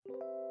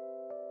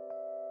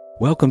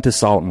Welcome to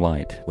Salt and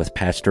Light with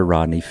Pastor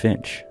Rodney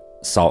Finch.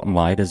 Salt and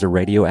Light is a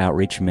radio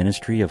outreach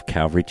ministry of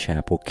Calvary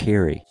Chapel,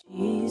 Cary.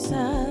 Jesus,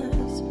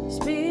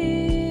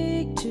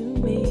 speak to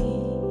me.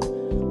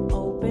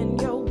 Open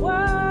your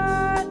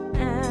word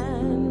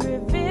and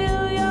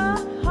reveal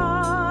your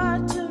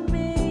heart to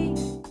me.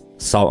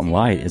 Salt and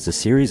Light is a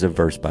series of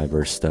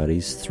verse-by-verse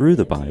studies through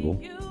the Bible,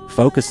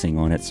 focusing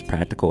on its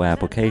practical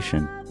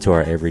application to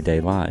our everyday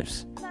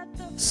lives.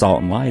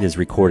 Salt and Light is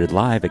recorded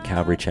live at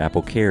Calvary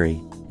Chapel, Cary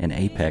in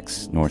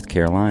Apex, North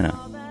Carolina.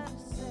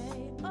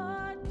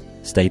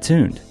 Stay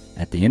tuned.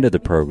 At the end of the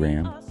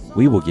program,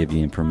 we will give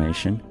you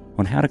information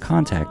on how to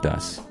contact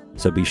us,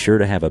 so be sure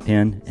to have a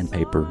pen and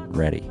paper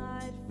ready.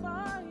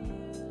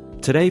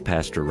 Today,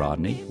 Pastor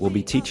Rodney will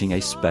be teaching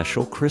a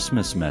special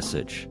Christmas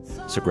message,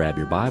 so grab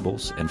your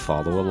Bibles and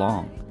follow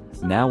along.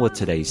 Now with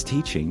today's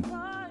teaching,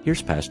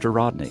 here's Pastor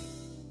Rodney.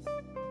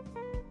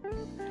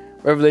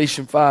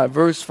 Revelation 5,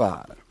 verse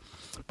 5.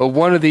 But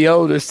one of the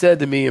elders said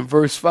to me in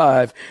verse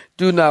 5,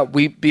 "Do not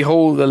weep.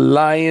 Behold, the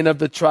Lion of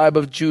the tribe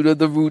of Judah,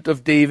 the root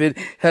of David,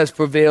 has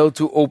prevailed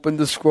to open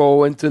the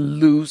scroll and to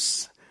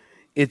loose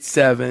its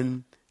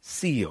 7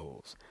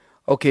 seals."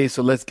 Okay,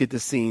 so let's get the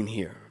scene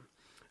here.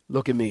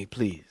 Look at me,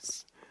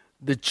 please.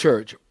 The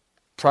church,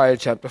 prior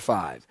to chapter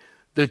 5.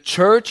 The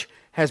church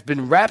has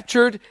been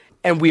raptured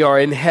and we are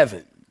in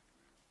heaven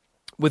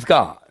with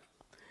God.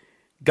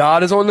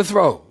 God is on the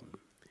throne.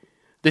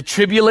 The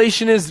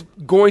tribulation is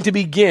going to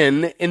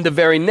begin in the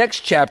very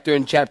next chapter,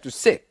 in chapter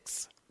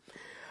 6.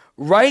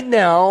 Right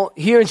now,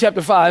 here in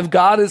chapter 5,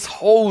 God is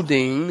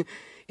holding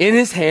in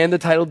his hand the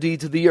title deed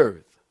to the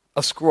earth,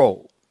 a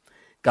scroll.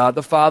 God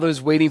the Father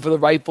is waiting for the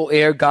rightful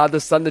heir, God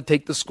the Son, to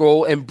take the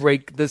scroll and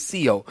break the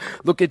seal.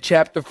 Look at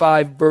chapter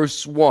 5,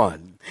 verse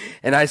 1.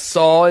 "And I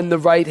saw in the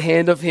right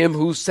hand of him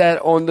who sat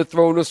on the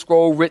throne a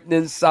scroll written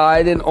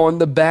inside and on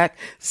the back,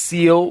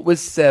 sealed with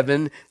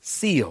 7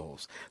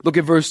 seals. Look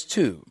at verse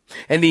 2.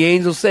 "And the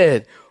angel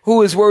said,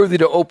 'Who is worthy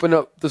to open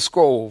up the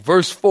scroll?'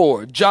 Verse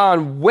 4.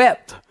 "John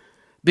wept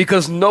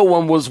because no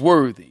one was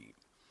worthy.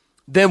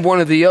 Then one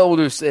of the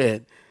elders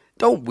said,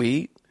 'Don't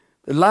weep.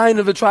 The Lion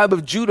of the tribe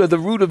of Judah, the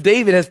root of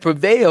David, has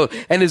prevailed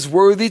and is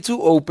worthy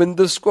to open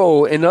the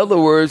scroll.'" In other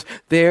words,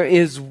 there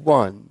is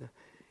one,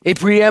 a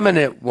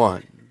preeminent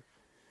one,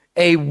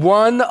 a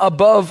one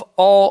above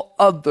all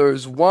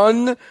others,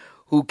 one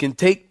who can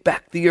take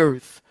back the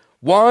earth,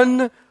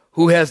 one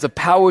who has the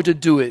power to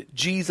do it,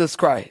 Jesus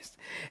Christ.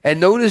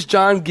 And notice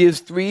John gives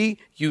 3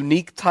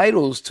 unique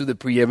titles to the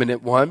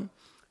preeminent one.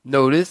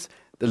 Notice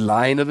the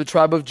Lion of the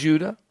tribe of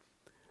Judah,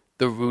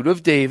 the root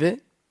of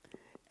David,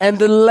 and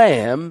the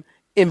Lamb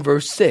in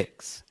verse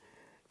 6.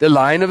 The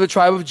Lion of the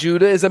tribe of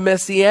Judah is a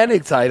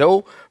messianic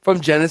title from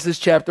Genesis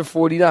chapter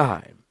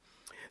 49.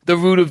 The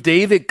root of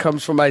David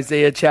comes from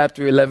Isaiah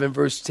chapter 11,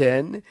 verse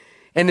 10,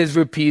 and is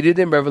repeated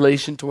in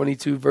Revelation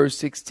 22, verse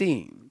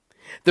 16.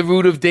 The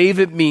root of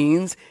David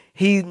means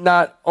he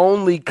not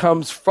only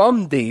comes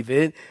from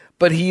David,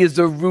 but he is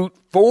the root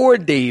for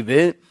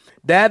David.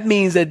 That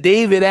means that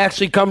David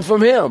actually comes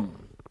from him.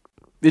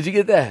 Did you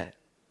get that?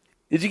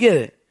 Did you get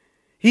it?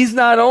 He's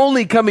not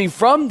only coming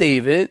from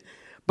David,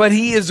 but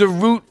he is the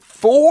root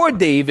for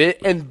David,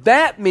 and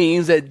that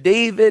means that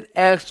David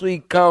actually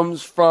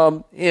comes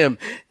from him.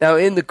 Now,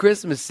 in the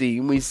Christmas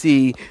scene, we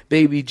see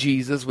baby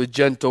Jesus with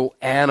gentle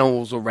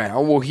animals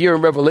around. Well, here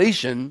in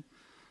Revelation,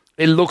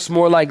 it looks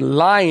more like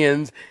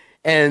lions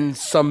and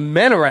some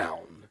men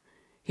around.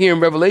 Here in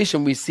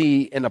Revelation, we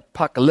see an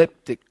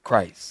apocalyptic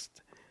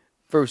Christ.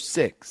 Verse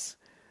 6,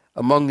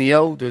 "Among the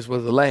elders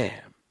was a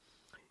lamb."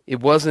 It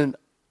wasn't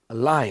a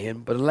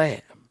lion, but a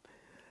lamb.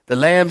 The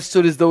lamb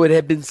stood as though it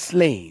had been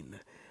slain.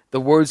 The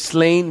word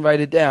slain, write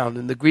it down,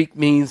 in the Greek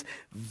means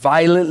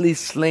violently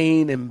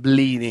slain and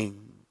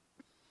bleeding.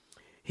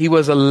 He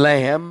was a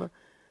lamb,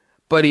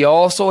 but he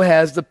also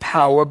has the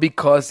power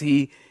because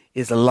he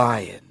is a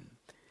lion.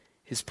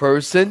 His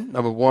person,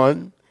 number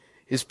 1,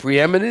 his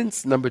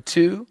preeminence, number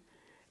 2,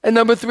 and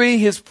number 3,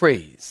 his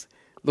praise.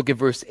 Look at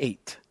verse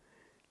 8.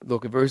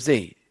 Look at verse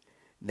 8.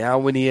 "Now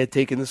when he had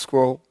taken the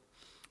scroll,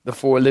 the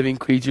 4 living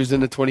creatures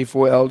and the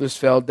 24 elders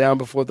fell down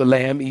before the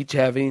Lamb, each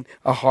having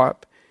a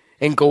harp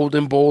and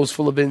golden bowls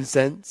full of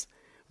incense,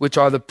 which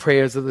are the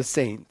prayers of the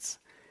saints."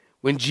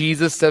 When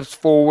Jesus steps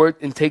forward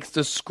and takes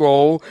the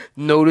scroll,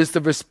 notice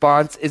the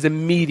response is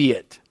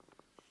immediate.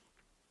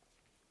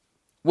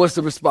 What's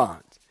the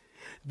response?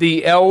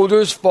 The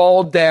elders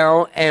fall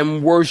down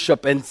and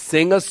worship and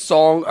sing a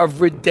song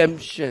of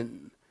redemption.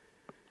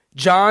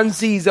 John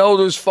sees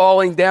elders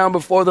falling down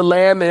before the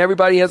Lamb, and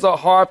everybody has a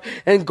harp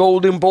and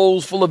golden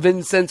bowls full of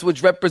incense,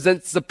 which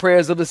represents the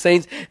prayers of the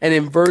saints. And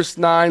in verse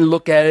 9,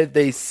 look at it,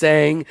 they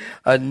sang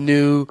a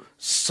new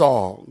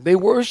song. They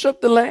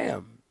worshiped the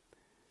Lamb.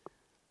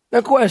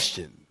 Now,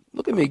 question.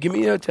 Look at me. Give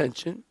me your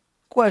attention.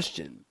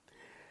 Question.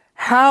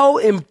 How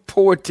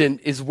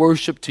important is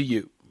worship to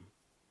you?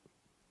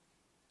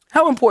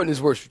 How important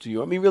is worship to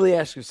you? I mean, really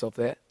ask yourself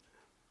that.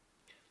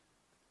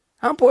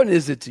 How important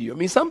is it to you? I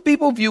mean, some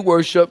people view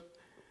worship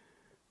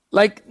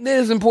like it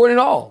is important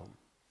at all.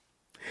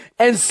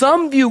 And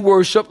some view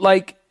worship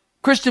like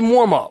Christian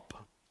warm-up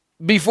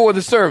before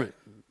the sermon.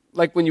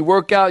 Like when you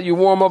work out, you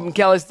warm up in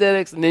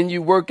calisthenics and then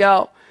you work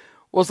out.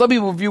 Well, some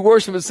people view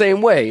worship the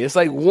same way. It's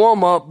like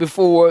warm-up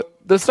before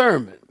the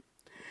sermon.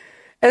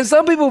 And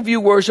some people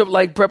view worship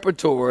like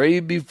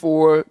preparatory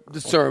before the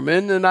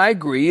sermon, and I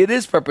agree, it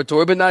is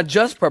preparatory, but not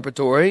just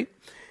preparatory.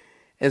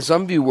 And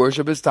some view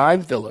worship as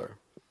time filler.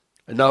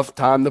 Enough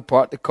time to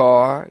park the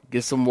car,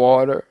 get some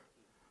water,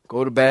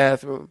 go to the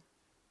bathroom,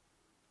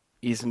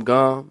 eat some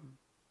gum,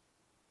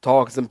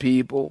 talk to some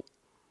people,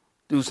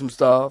 do some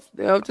stuff,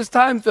 just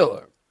time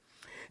filler.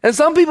 And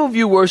some people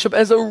view worship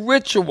as a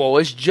ritual.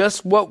 It's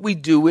just what we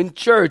do in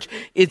church.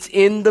 It's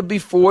in the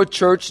before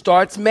church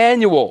starts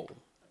manual.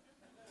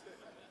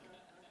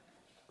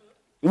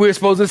 We're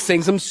supposed to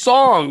sing some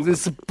songs.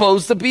 It's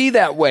supposed to be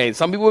that way.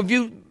 Some people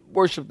view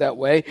worship that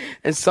way,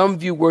 and some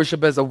view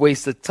worship as a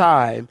waste of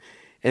time,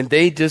 and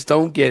they just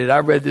don't get it. I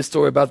read this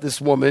story about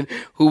this woman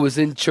who was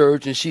in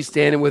church, and she's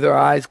standing with her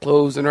eyes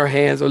closed, and her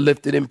hands are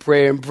lifted in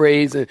prayer and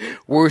praise and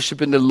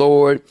worshiping the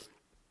Lord.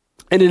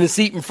 And in the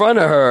seat in front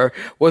of her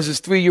was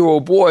this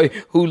 3-year-old boy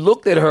who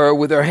looked at her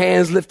with her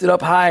hands lifted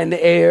up high in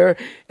the air,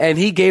 and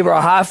he gave her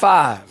a high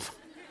five.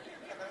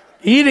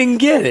 He didn't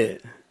get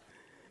it.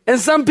 And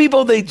some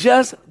people, they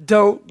just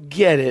don't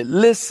get it.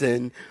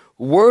 Listen,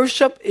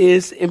 worship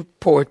is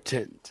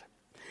important.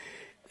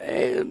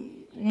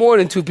 And more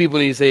than 2 people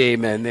need to say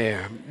amen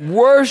there.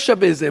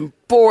 Worship is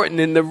important.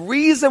 And the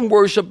reason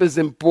worship is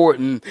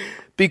important,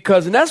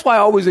 because, and that's why I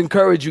always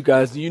encourage you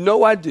guys, you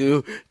know I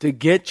do, to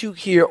get you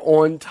here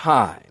on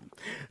time.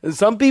 And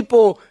some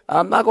people,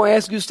 I'm not going to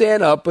ask you to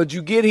stand up, but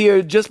you get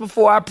here just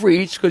before I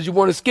preach because you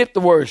want to skip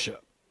the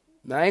worship.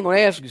 Now, I ain't going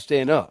to ask you to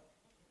stand up.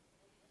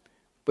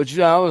 But I'm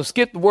going to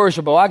skip the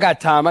worship. Oh, I got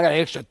time. I got an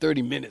extra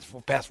 30 minutes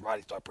before Pastor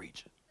Rodney start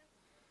preaching.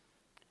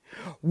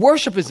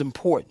 Worship is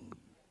important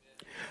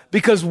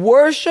because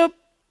worship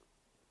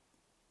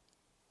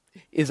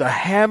is a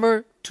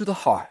hammer to the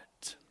heart.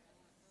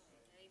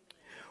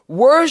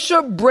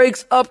 Worship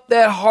breaks up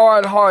that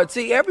hard heart.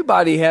 See,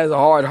 everybody has a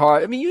hard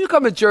heart. I mean, you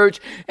come to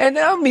church, and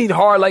I don't mean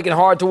hard like in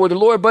hard toward the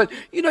Lord, but,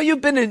 you've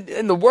been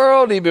in the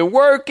world, and you've been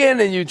working,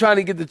 and you're trying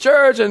to get to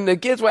church, and the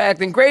kids were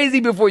acting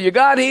crazy before you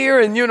got here,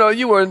 and,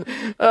 you were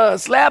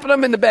slapping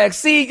them in the back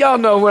seat. Y'all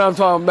know what I'm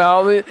talking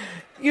about.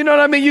 You know what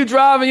I mean? You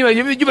driving,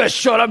 you better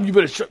shut up. You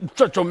better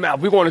shut your mouth.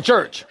 We're going to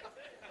church.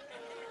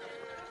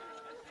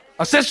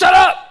 I said, shut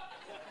up.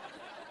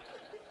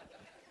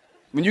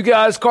 When you get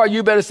out of this car,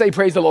 you better say,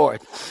 praise the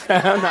Lord.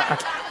 And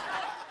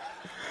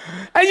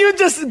you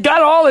just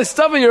got all this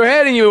stuff in your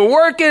head, and you're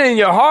working, and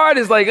your heart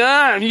is like,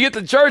 and you get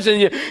to church, and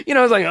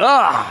it's like,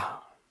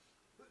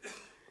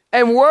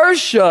 And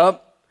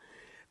worship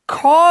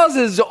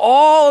causes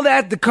all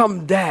that to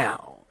come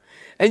down.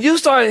 And you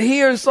start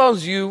hearing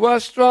songs, you are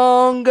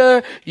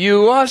stronger,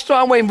 you are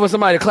strong. I'm waiting for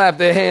somebody to clap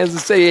their hands and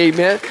say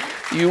amen.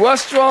 You are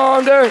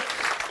stronger.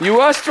 You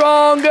are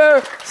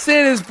stronger,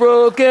 sin is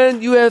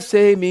broken, you have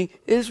saved me,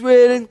 it's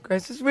written,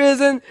 Christ is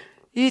risen,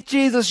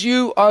 Jesus,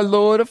 you are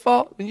Lord of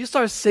all. When you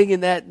start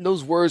singing that, and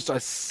those words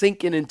start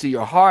sinking into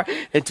your heart,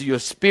 into your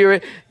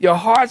spirit, your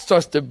heart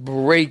starts to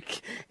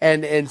break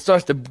and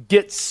starts to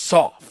get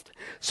soft.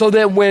 So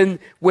that when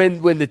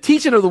the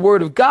teaching of the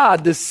Word of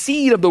God, the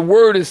seed of the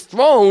Word is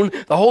thrown,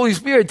 the Holy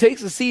Spirit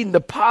takes the seed and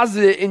deposits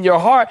it in your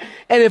heart,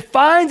 and it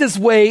finds its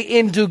way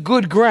into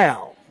good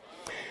ground.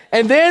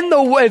 And then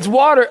it's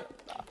water.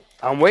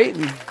 I'm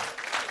waiting.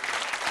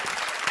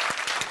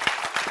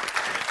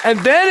 And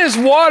then it's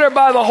watered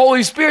by the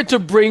Holy Spirit to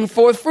bring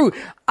forth fruit.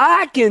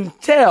 I can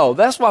tell.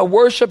 That's why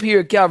worship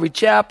here at Calvary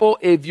Chapel,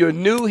 if you're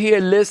new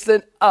here,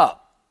 listen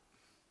up.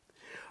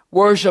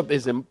 Worship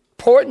is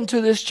important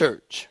to this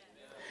church.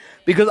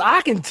 Because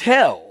I can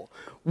tell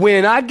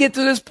when I get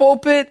to this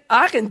pulpit,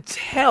 I can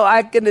tell.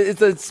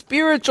 It's a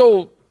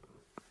spiritual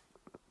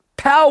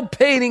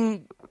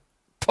palpating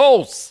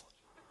pulse.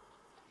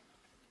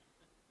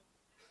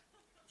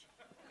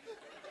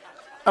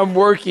 I'm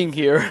working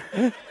here.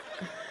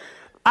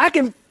 I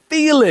can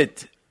feel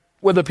it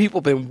whether people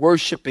have been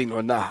worshiping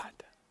or not.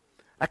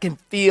 I can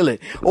feel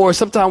it. Or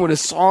sometimes when a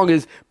song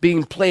is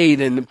being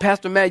played, and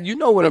Pastor Matt, you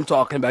know what I'm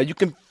talking about. You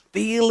can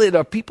feel it.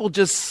 Are people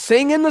just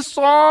singing the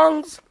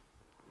songs?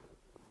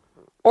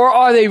 Or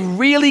are they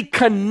really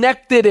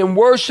connected and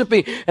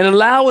worshiping and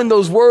allowing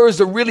those words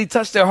to really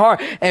touch their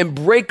heart and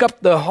break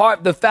up the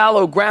heart, the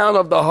fallow ground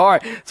of the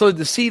heart, so that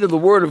the seed of the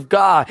Word of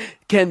God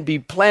can be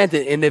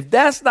planted? And if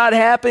that's not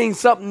happening,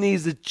 something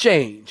needs to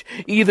change.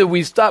 Either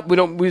we stop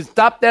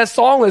that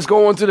song, let's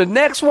go on to the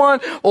next one,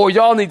 or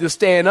y'all need to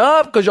stand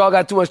up because y'all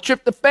got too much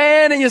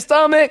tryptophan in your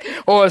stomach,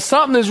 or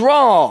something is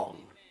wrong.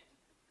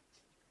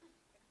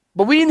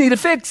 But we need to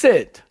fix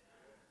it.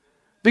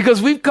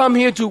 Because we've come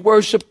here to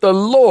worship the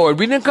Lord.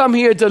 We didn't come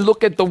here to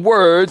look at the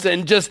words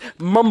and just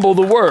mumble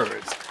the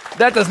words.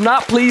 That does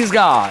not please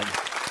God.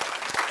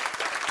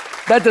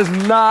 That does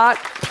not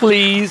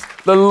please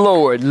the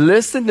Lord.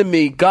 Listen to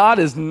me. God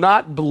is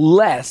not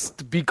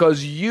blessed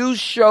because you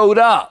showed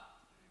up.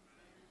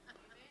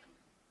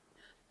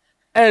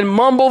 and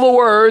mumble the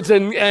words,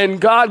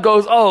 and God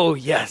goes, oh,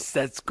 yes,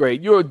 that's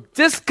great. You're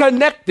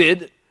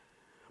disconnected,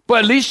 but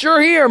at least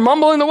you're here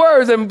mumbling the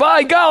words, and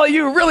by golly,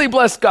 you really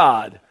bless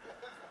God.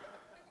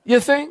 You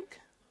think?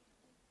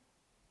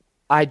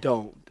 I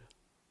don't.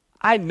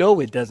 I know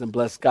it doesn't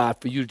bless God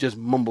for you to just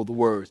mumble the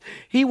words.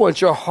 He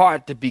wants your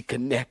heart to be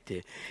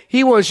connected.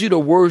 He wants you to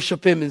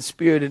worship him in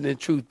spirit and in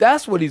truth.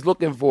 That's what he's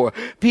looking for.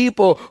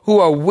 People who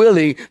are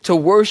willing to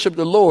worship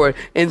the Lord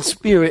in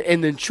spirit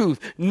and in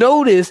truth.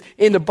 Notice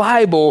in the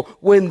Bible,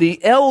 when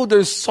the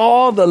elders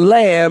saw the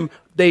lamb,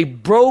 they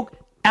broke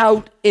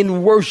out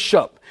in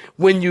worship.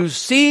 When you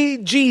see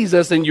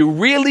Jesus, and you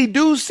really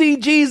do see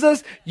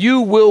Jesus,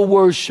 you will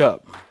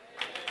worship.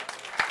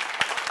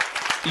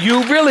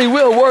 You really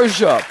will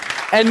worship.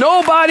 And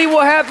nobody will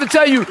have to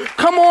tell you,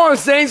 come on,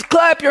 saints,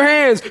 clap your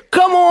hands.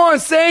 Come on,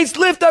 saints,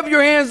 lift up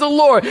your hands to the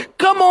Lord.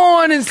 Come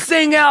on and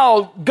sing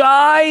out,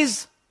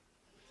 guys.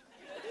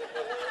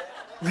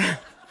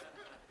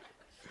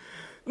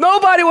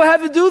 Nobody will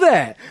have to do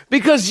that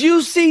because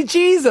you see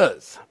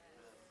Jesus.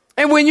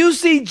 And when you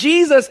see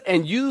Jesus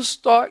and you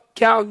start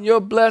counting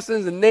your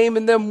blessings and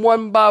naming them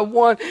one by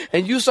one,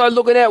 and you start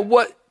looking at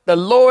what the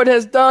Lord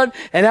has done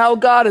and how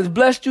God has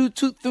blessed you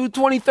through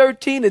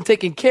 2013 and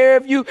taken care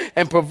of you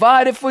and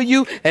provided for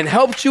you and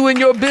helped you in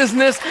your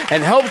business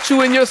and helped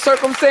you in your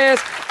circumstance,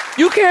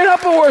 you can't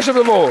help but worship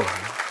the Lord.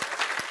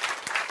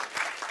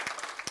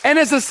 And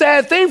it's a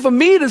sad thing for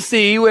me to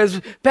see as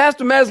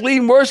Pastor Matt's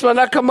leading worship, and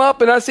I come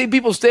up and I see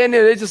people standing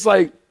there, they're just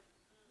like,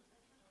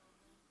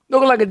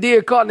 looking like a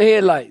deer caught in the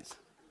headlights.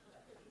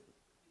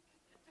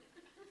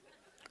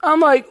 I'm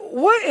like,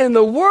 what in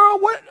the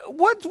world?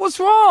 What's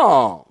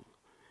wrong?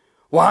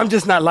 Well, I'm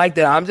just not like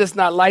that. I'm just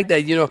not like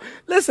that. You know,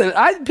 listen,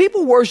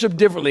 people worship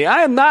differently. I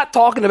am not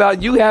talking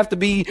about you have to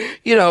be,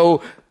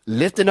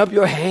 lifting up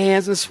your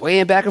hands and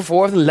swaying back and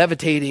forth and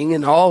levitating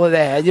and all of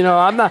that.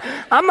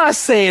 I'm not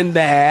saying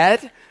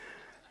that.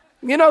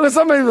 Because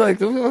somebody's like,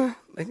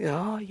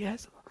 oh,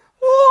 yes.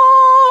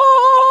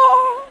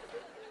 Whoa.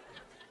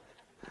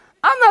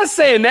 I'm not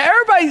saying that.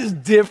 Everybody's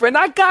different.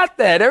 I got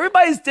that.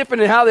 Everybody's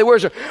different in how they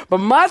worship. But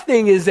my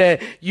thing is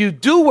that you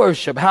do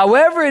worship.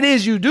 However it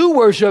is you do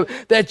worship,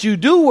 that you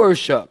do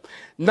worship.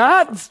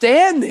 Not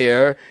stand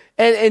there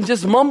and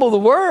just mumble the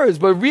words,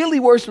 but really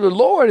worship the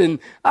Lord. And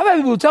I've had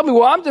people tell me,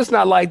 well, I'm just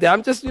not like that.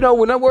 I'm just,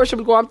 when I worship,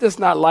 I'm just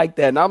not like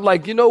that. And I'm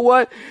like, you know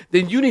what?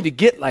 Then you need to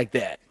get like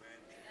that.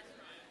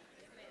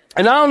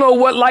 And I don't know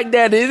what like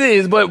that it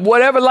is, but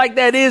whatever like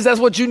that is, that's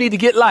what you need to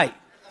get like.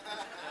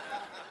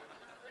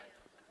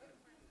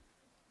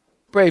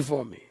 Pray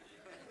for me.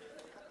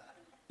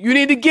 You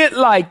need to get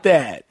like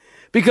that.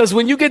 Because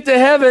when you get to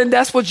heaven,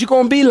 that's what you're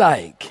going to be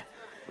like.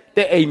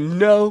 There ain't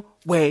no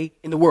way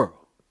in the world.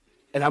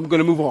 And I'm going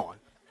to move on.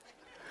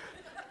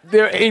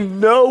 There ain't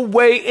no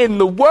way in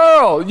the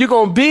world. You're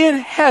going to be in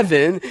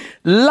heaven.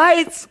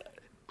 Lights,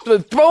 the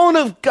throne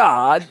of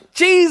God.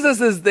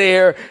 Jesus is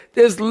there.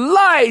 There's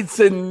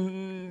lights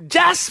and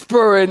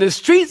jasper and the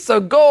streets are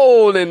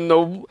gold and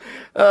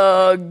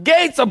the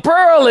gates are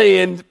pearly,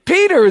 and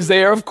Peter is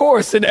there, of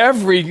course. In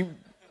every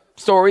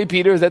story,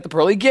 Peter is at the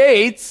pearly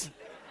gates.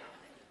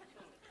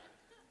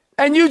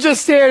 And you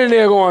just standing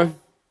there going,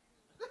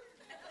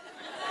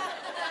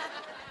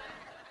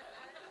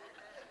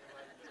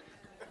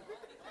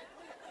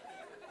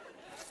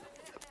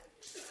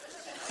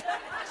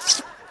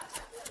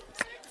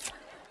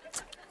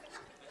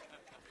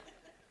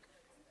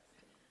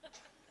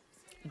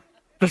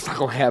 that's not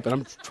going to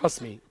happen.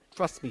 Trust me.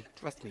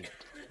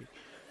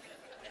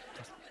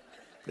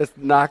 That's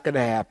not going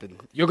to happen.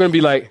 You're going to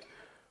be like,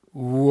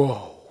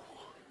 whoa,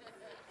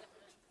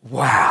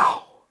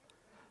 wow,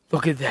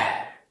 look at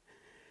that.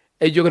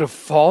 And you're going to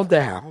fall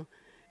down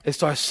and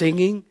start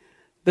singing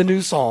the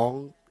new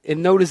song.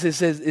 And notice it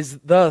says it's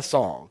the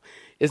song.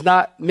 It's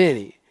not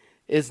many.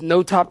 It's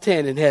no top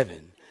 10 in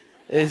heaven.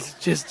 It's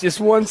just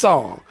one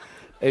song.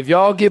 If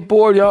y'all get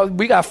bored,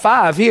 we got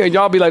 5 here, and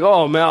y'all be like,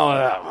 oh,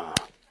 man.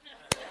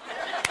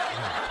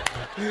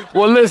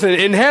 Well, listen,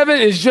 in heaven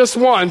it's just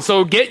one,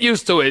 so get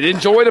used to it.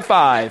 Enjoy the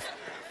 5.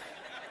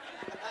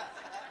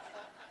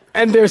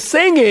 And they're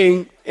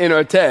singing in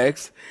our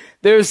text.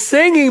 They're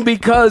singing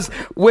because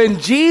when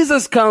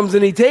Jesus comes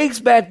and he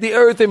takes back the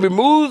earth and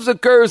removes the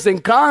curse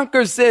and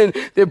conquers sin,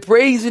 they're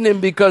praising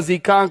him because he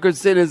conquered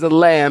sin as a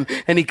lamb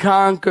and he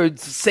conquered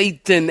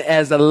Satan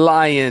as a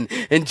lion.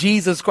 And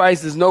Jesus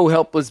Christ is no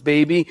helpless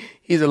baby.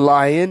 He's a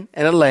lion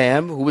and a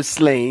lamb who was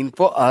slain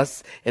for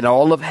us, and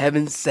all of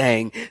heaven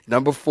sang.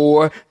 Number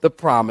 4, the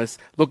promise.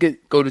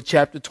 Go to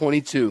chapter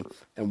 22,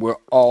 and we're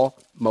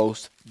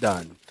almost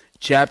done.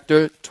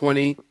 Chapter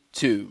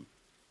 22.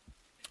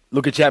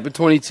 Look at chapter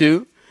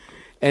 22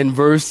 and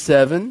verse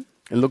 7.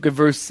 And look at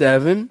verse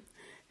 7.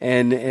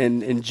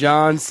 And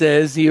John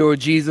says here, or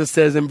Jesus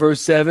says in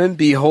verse 7,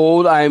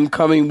 behold, I am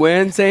coming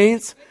when,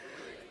 saints?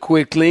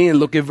 Quickly. And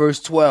look at verse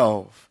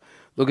 12.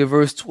 Look at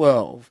verse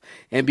 12.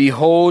 And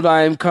behold,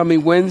 I am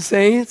coming when,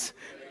 saints?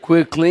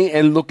 Quickly.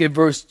 And look at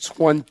verse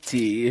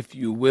 20, if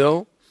you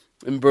will.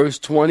 In verse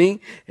 20,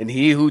 and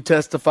he who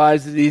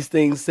testifies to these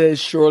things says,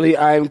 surely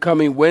I am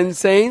coming. When,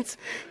 saints?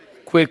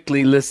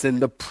 Quickly. Listen,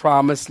 the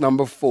promise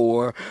number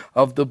 4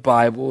 of the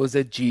Bible is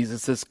that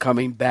Jesus is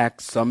coming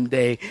back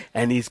someday,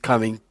 and he's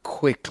coming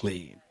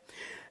quickly.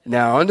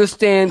 Now,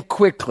 understand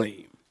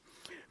quickly,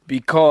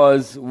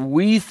 because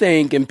we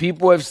think, and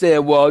people have said,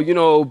 well, you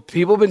know,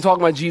 people have been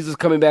talking about Jesus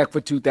coming back for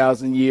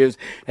 2,000 years,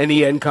 and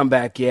he hadn't come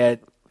back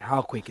yet.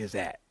 How quick is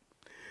that?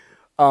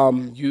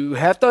 You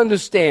have to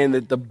understand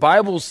that the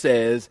Bible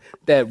says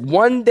that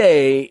one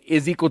day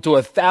is equal to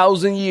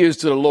 1,000 years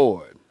to the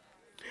Lord.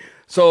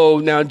 So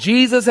now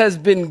Jesus has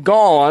been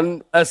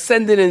gone,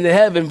 ascended into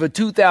heaven for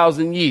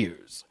 2,000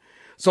 years.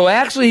 So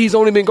actually he's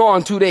only been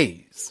gone 2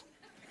 days.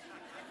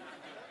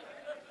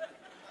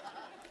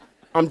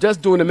 I'm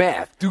just doing the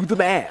math. Do the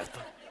math.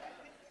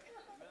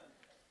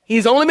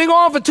 He's only been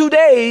gone for 2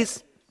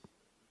 days.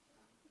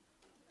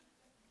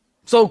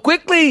 So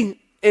quickly,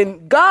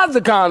 in God's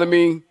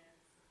economy,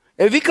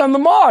 if he come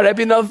tomorrow, that'd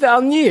be another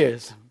 1,000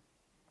 years.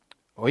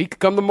 Or he could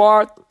come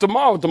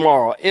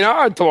tomorrow, in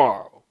our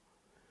tomorrow.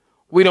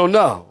 We don't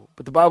know.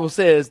 But the Bible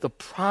says the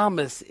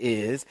promise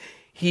is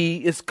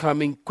he is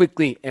coming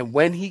quickly. And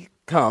when he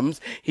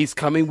comes, he's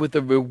coming with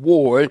a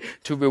reward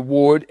to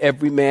reward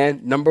every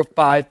man. Number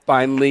 5,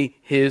 finally,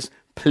 his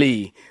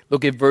plea.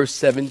 Look at verse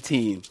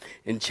 17.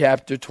 In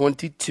chapter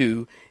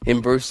 22,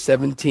 in verse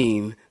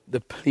 17,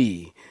 the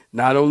plea.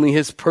 Not only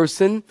his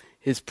person,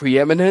 his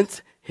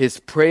preeminence,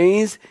 his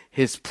praise,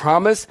 his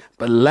promise,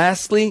 but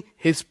lastly,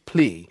 his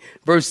plea.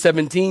 Verse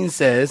 17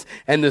 says,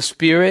 and the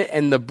Spirit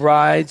and the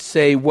bride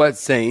say, what,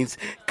 saints?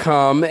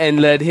 Come and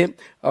let him.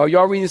 Are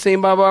y'all reading the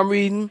same Bible I'm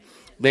reading?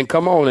 Then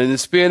come on. And the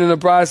Spirit and the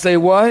bride say,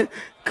 what?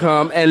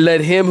 Come and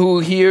let him who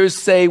hears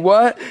say,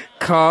 what?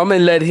 Come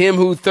and let him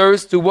who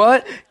thirsts do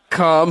what?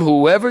 Come,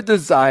 whoever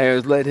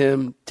desires, let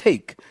him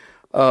take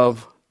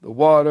of the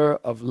water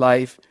of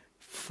life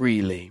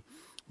freely.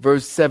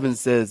 Verse 7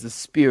 says, the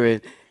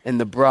Spirit and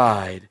the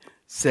bride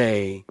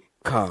say,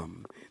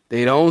 come.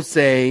 They don't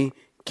say,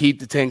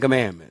 keep the 10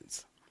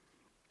 Commandments.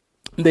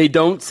 They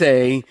don't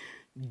say,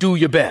 do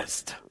your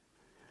best.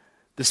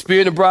 The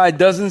Spirit and the bride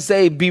doesn't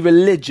say, be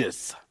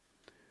religious.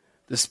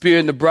 The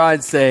Spirit and the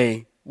bride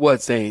say,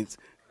 what, saints?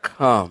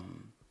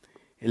 Come.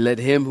 And let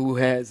him who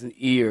has an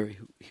ear,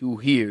 who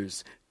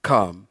hears,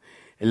 come.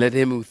 And let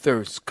him who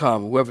thirsts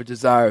come. Whoever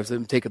desires, let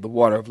him take of the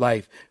water of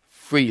life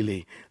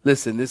freely.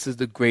 Listen, this is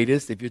the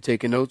greatest. If you're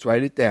taking notes,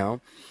 write it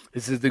down.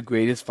 This is the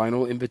greatest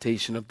final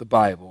invitation of the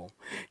Bible.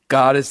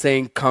 God is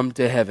saying, come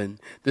to heaven.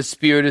 The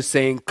Spirit is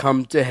saying,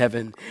 come to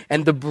heaven.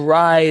 And the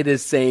bride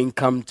is saying,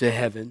 come to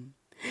heaven.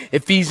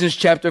 Ephesians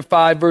chapter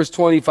 5, verse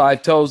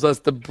 25 tells us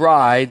the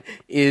bride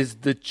is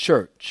the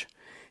church.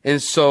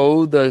 And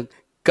so the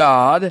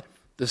God,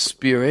 the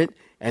Spirit,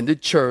 and the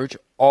church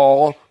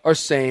all are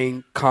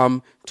saying,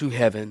 come to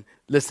heaven.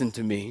 Listen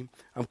to me.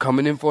 I'm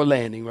coming in for a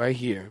landing right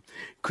here.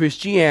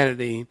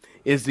 Christianity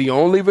is the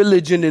only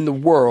religion in the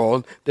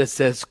world that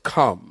says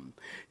come.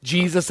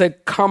 Jesus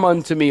said, come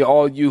unto me,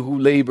 all you who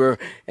labor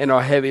and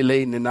are heavy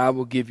laden, and I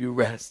will give you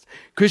rest.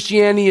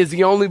 Christianity is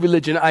the only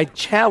religion. I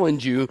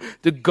challenge you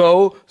to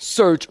go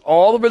search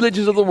all the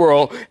religions of the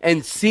world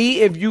and see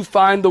if you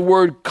find the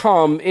word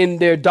come in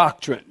their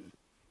doctrine.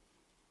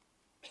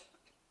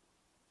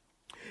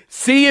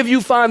 See if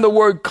you find the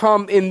word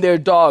come in their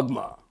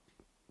dogma.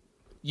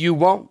 You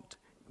won't.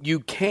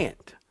 You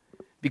can't.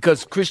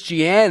 Because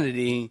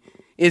Christianity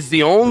is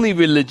the only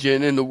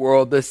religion in the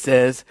world that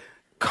says,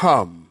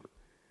 come.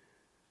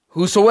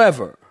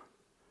 Whosoever.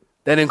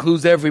 That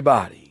includes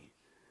everybody.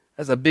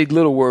 That's a big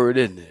little word,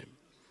 isn't it?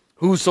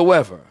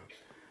 Whosoever.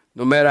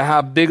 No matter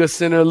how big a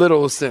sinner,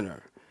 little a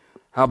sinner.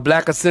 How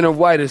black a sinner,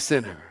 white a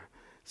sinner.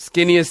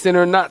 Skinny a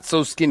sinner, not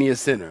so skinny a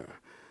sinner.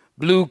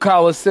 Blue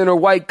collar sinner,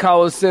 white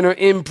collar sinner,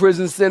 in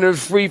prison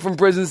sinners, free from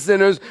prison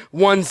sinners,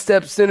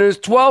 1-step sinners,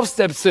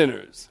 12-step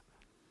sinners.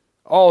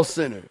 All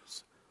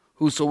sinners,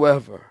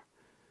 whosoever,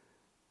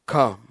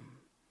 come.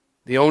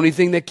 The only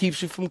thing that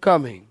keeps you from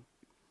coming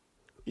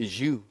is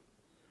you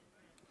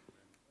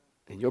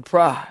and your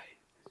pride.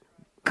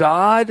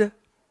 God,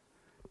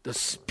 the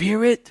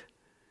Spirit,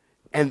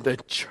 and the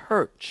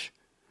church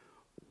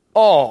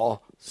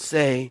all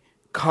say,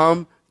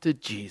 come to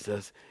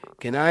Jesus.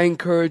 Can I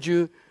encourage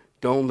you?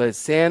 Don't let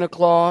Santa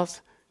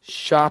Claus,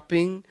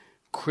 shopping,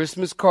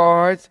 Christmas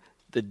cards,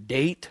 the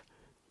date,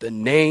 the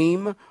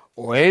name,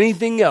 or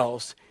anything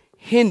else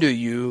hinder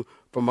you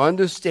from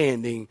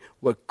understanding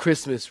what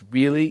Christmas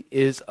really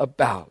is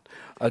about.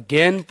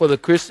 Again, for the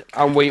Christian,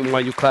 I'm waiting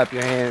while you clap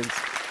your hands.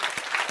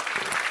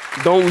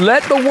 Don't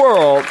let the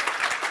world,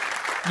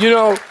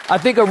 I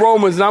think of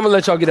Romans, and I'm going to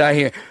let y'all get out of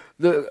here.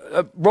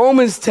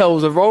 Romans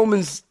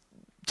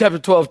chapter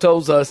 12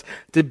 tells us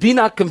to be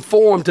not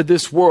conformed to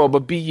this world,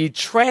 but be ye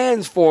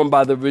transformed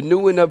by the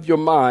renewing of your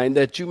mind,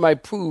 that you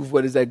might prove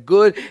what is that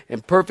good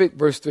and perfect,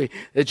 verse 3,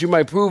 that you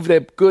might prove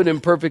that good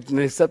and perfect and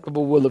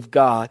acceptable will of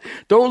God.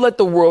 Don't let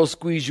the world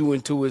squeeze you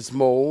into its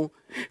mold.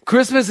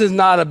 Christmas is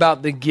not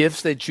about the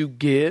gifts that you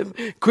give.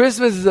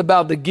 Christmas is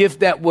about the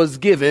gift that was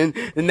given,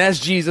 and that's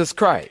Jesus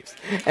Christ.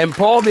 And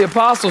Paul the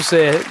Apostle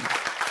said,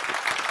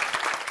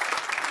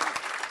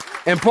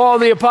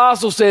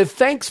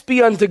 thanks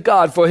be unto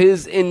God for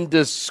his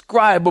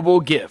indescribable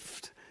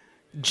gift,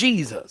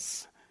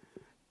 Jesus.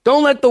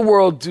 Don't let the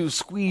world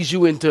squeeze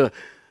you into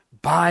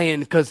buying,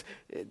 because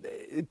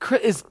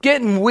it's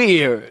getting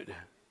weird.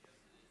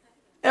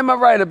 Am I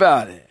right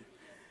about it?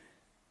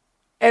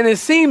 And it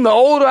seems the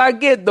older I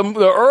get, the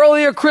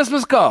earlier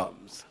Christmas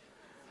comes.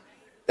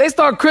 They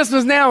start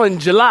Christmas now in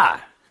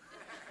July.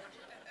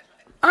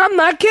 I'm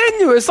not kidding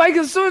you. It's like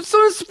as soon as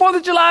 4th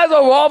of July is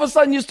over, all of a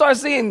sudden you start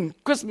seeing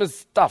Christmas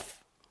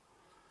stuff.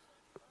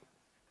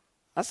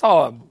 I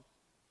saw an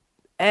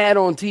ad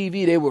on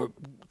TV. They were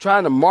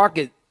trying to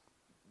market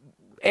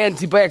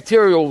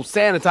antibacterial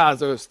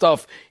sanitizer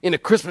stuff in a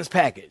Christmas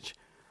package.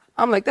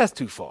 I'm like, that's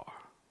too far.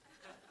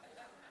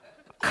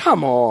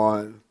 Come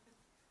on.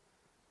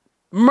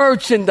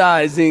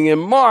 Merchandising and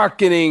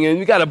marketing, and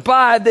you got to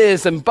buy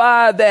this and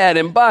buy that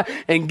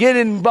and get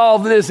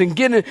involved in this and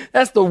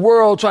that's the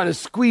world trying to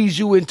squeeze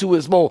you into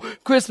its mold.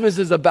 Christmas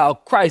is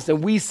about Christ,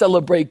 and we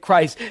celebrate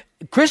Christ.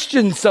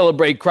 Christians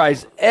celebrate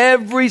Christ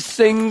every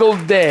single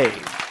day.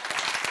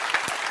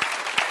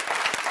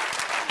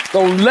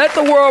 Don't let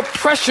the world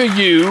pressure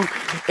you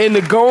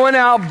into going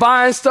out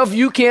buying stuff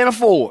you can't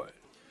afford.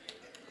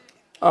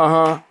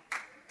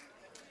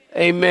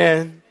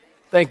 Amen.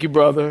 Thank you,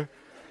 brother.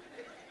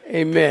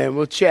 Amen.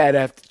 We'll chat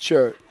after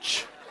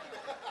church.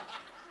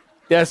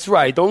 That's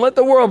right. Don't let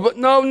the world, but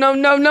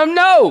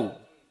no.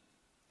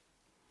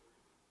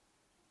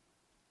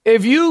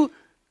 If you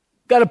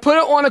got to put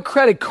it on a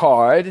credit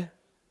card,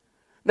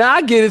 now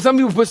I get it. Some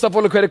people put stuff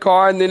on a credit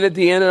card, and then at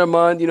the end of the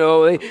month,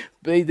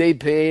 they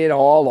pay it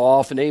all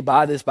off, and they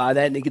buy this, buy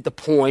that, and they get the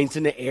points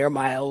and the air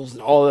miles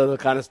and all that other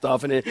kind of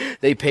stuff, and then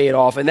they pay it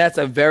off. And that's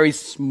a very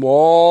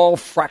small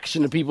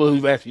fraction of people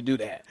who actually do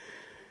that.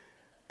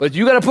 But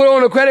you got to put it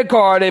on a credit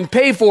card and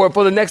pay for it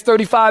for the next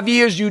 35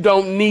 years. You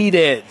don't need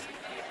it.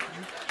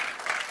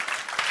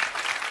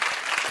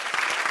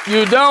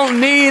 You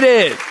don't need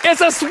it. It's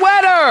a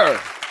sweater.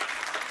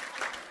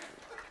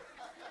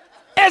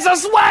 It's a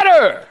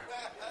sweater.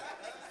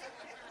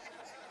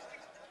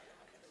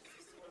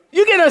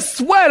 You get a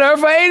sweater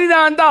for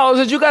 $89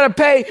 that you got to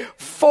pay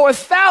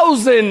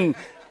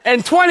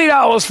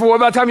 $4,020 for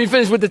by the time you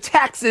finish with the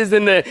taxes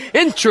and the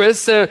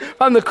interest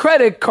on the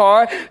credit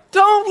card.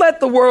 Don't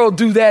let the world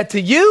do that to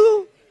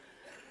you.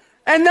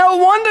 And no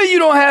wonder you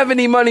don't have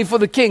any money for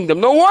the kingdom.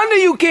 No wonder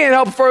you can't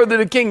help further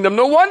the kingdom.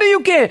 No wonder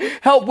you can't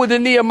help with the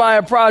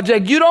Nehemiah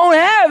project. You don't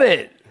have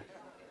it.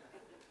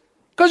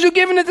 Because you're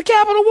giving it to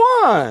Capital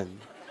One.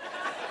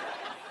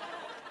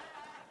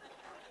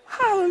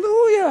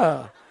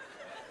 Hallelujah.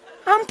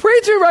 I'm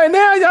preaching right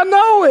now. Y'all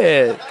know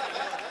it.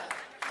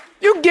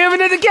 You're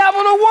giving it to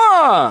Capital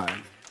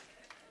One.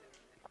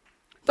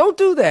 Don't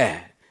do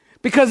that.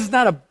 Because it's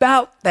not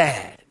about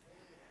that.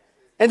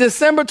 And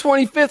December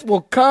 25th will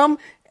come,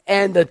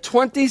 and the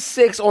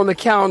 26th on the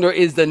calendar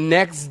is the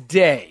next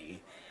day.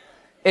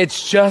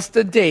 It's just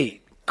a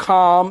date.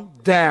 Calm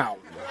down.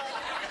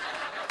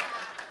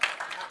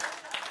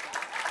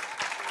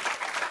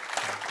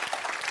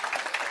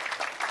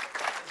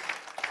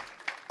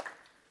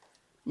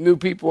 New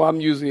people, I'm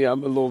a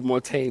little more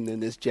tame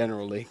than this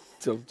generally.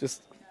 So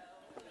just,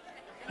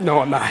 no,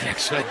 I'm not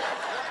actually.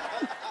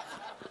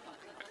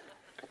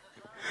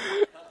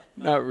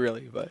 Not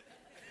really, but.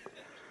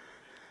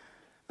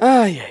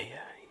 Yeah.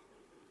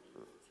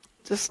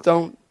 Just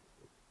don't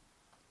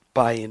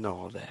buy in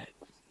all that,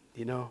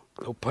 no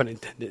pun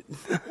intended.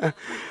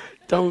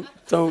 Don't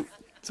do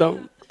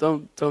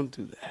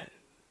that.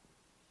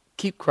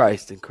 Keep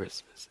Christ in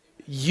Christmas.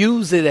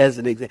 Use it as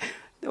an example.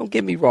 Don't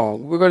get me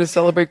wrong. We're going to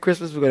celebrate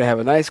Christmas. We're going to have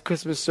a nice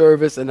Christmas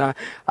service, and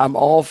I'm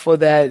all for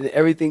that and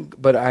everything,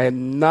 but I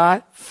am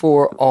not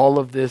for all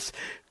of this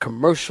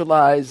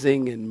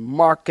commercializing and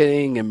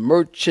marketing and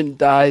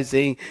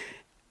merchandising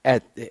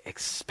at the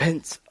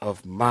expense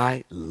of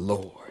my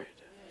Lord.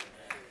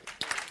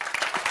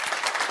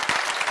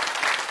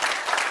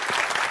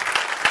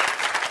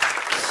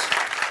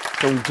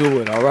 Don't do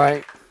it, all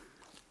right?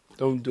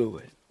 Don't do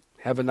it.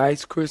 Have a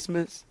nice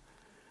Christmas.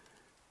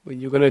 When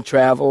you're going to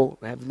travel,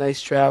 have a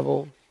nice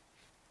travel.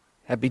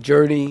 Happy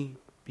journey.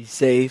 Be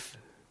safe.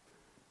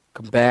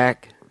 Come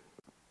back.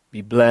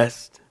 Be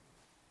blessed.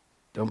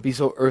 Don't be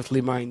so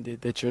earthly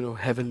minded that you're no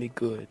heavenly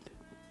good.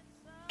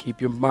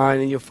 Keep your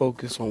mind and your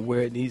focus on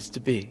where it needs to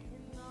be.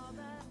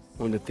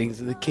 On the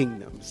things of the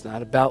kingdom. It's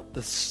not about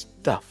the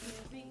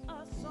stuff.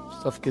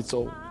 Stuff gets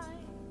old.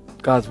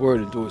 God's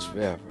word endures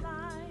forever.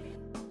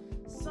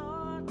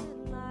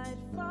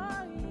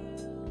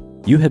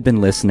 You have been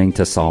listening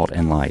to Salt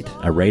and Light,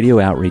 a radio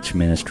outreach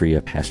ministry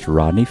of Pastor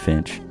Rodney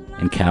Finch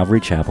and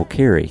Calvary Chapel,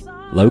 Cary,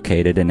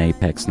 located in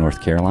Apex,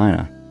 North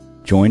Carolina.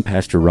 Join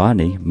Pastor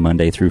Rodney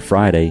Monday through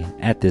Friday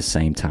at this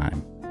same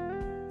time.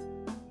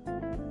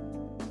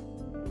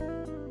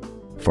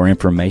 For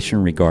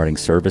information regarding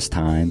service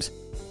times,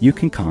 you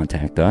can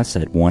contact us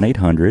at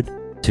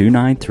 1-800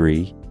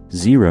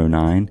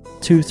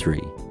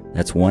 1-800-293-0923.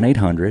 That's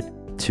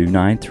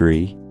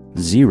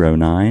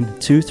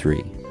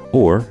 1-800-293-0923.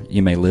 Or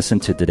you may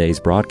listen to today's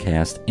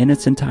broadcast in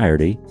its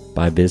entirety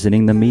by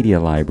visiting the media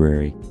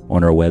library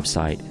on our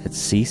website at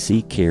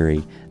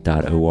cccarey.org.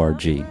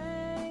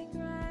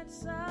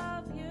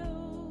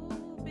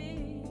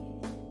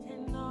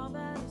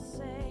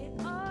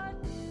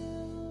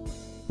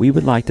 We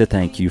would like to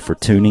thank you for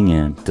tuning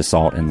in to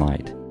Salt and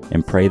Light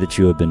and pray that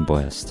you have been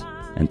blessed.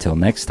 Until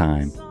next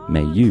time,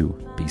 may you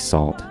be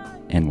salt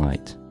and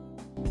light.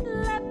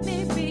 Let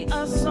me be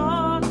a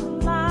salt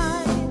and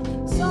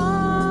light,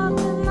 salt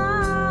and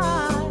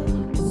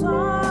light,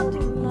 salt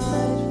and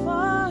light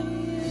for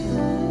you.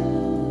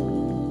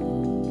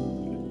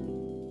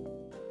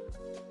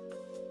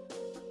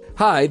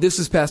 Hi, this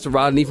is Pastor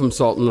Rodney from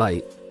Salt and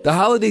Light. The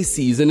holiday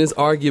season is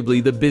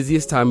arguably the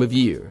busiest time of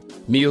year.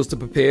 Meals to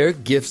prepare,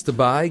 gifts to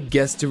buy,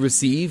 guests to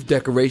receive,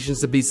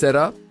 decorations to be set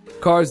up,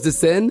 cards to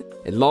send,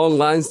 and long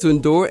lines to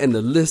endure, and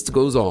the list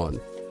goes on.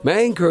 May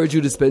I encourage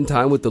you to spend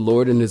time with the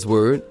Lord and His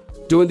Word?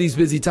 During these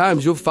busy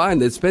times, you'll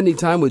find that spending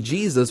time with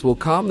Jesus will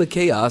calm the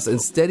chaos and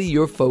steady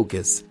your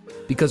focus.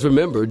 Because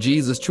remember,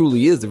 Jesus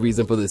truly is the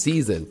reason for the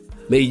season.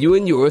 May you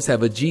and yours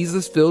have a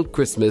Jesus-filled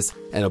Christmas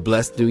and a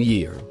blessed New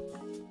Year.